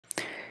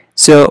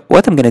So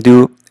what I'm going to do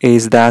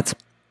is that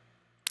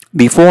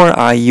before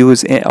I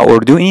use or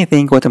do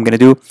anything, what I'm going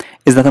to do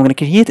is that I'm going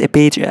to create a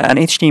page, an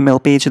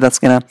HTML page that's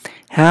going to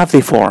have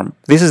the form.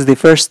 This is the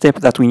first step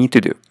that we need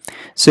to do.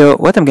 So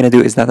what I'm going to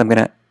do is that I'm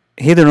going to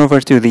head on over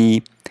to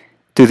the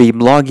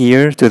blog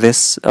here, to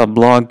this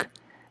blog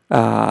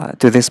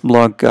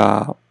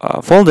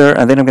folder,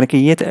 and then I'm going to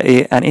create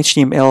an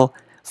HTML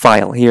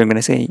file. Here I'm going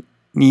to say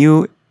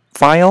new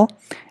file,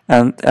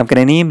 and I'm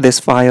going to name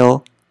this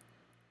file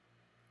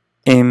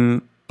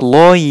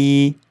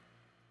employee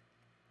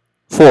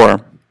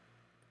form.html,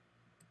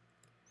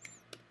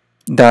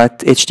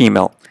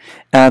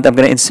 and I'm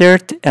going to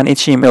insert an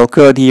HTML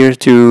code here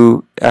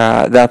to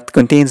that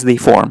contains the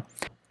form.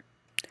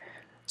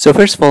 So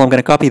first of all, I'm going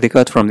to copy the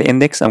code from the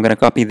index. I'm going to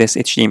copy this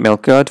HTML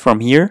code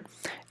from here,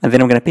 and then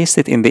I'm going to paste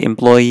it in the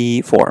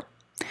employee form.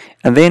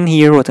 And then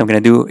here, what I'm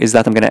going to do is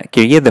that I'm going to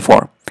create the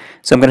form.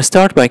 So I'm going to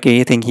start by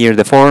creating here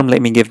the form.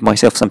 Let me give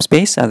myself some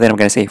space, and then I'm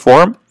going to say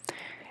form.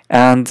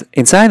 And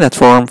inside that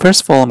form,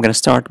 first of all, I'm going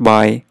to start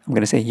by, I'm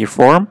going to say here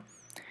form,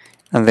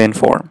 and then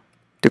form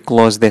to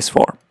close this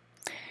form.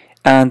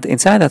 And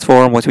inside that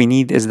form, what we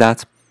need is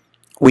that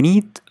we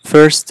need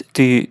first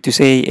to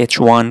say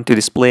h1 to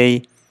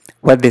display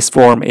what this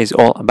form is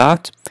all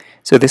about.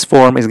 So this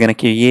form is going to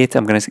create,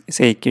 I'm going to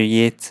say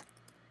create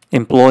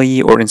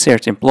employee or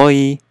insert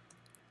employee,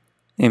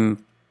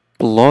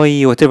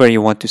 whatever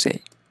you want to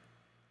say.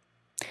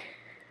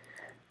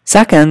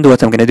 Second,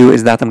 what I'm going to do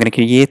is that I'm going to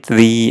create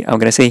I'm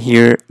going to say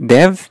here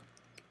dev,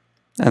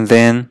 and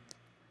then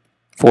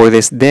for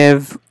this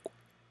dev,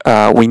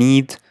 we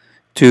need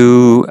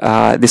to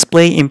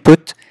display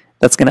input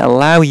that's going to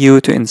allow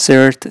you to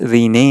insert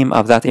the name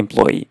of that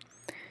employee.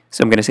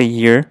 So I'm going to say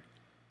here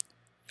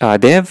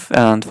dev,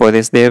 and for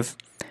this dev,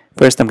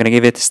 first I'm going to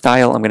give it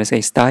style. I'm going to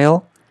say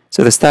style.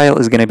 So the style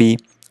is going to be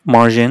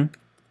margin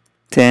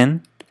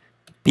 10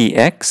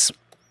 px,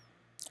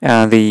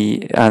 and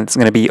it's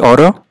going to be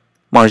auto,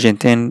 margin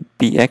 10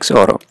 px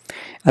auto,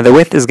 and the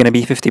width is going to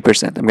be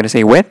 50%. I'm going to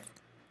say width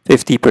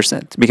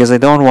 50% because I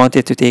don't want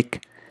it to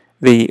take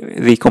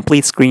the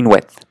complete screen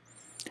width.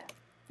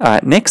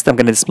 Next, I'm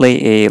going to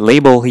display a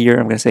label here.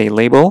 I'm going to say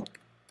label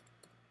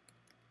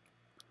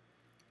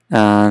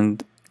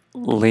and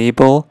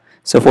label.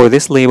 So for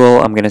this label,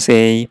 I'm going to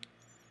say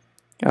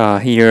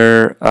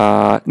here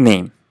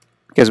name,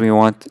 because we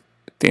want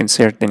to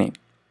insert the name.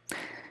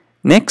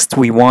 Next,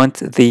 we want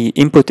the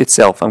input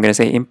itself. I'm going to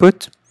say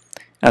input,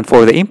 and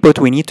for the input,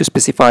 we need to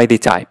specify the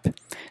type.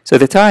 So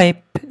the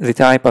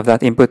type of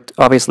that input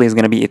obviously is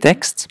going to be a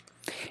text,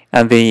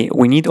 and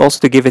we need also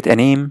to give it a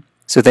name.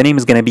 So the name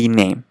is going to be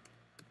name.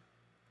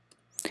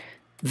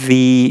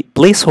 The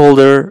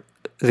placeholder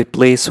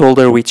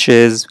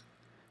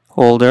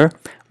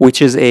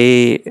which is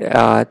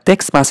a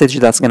text message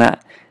that's going to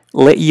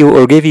let you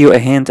or give you a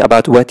hint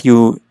about what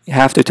you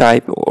have to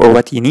type or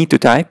what you need to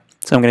type.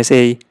 So I'm going to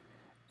say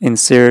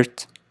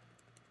insert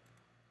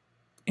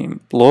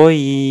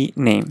employee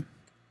name.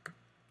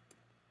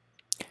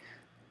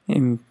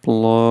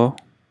 Employee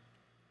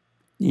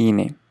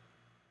name.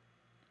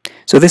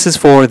 So this is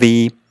for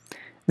the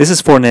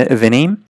name.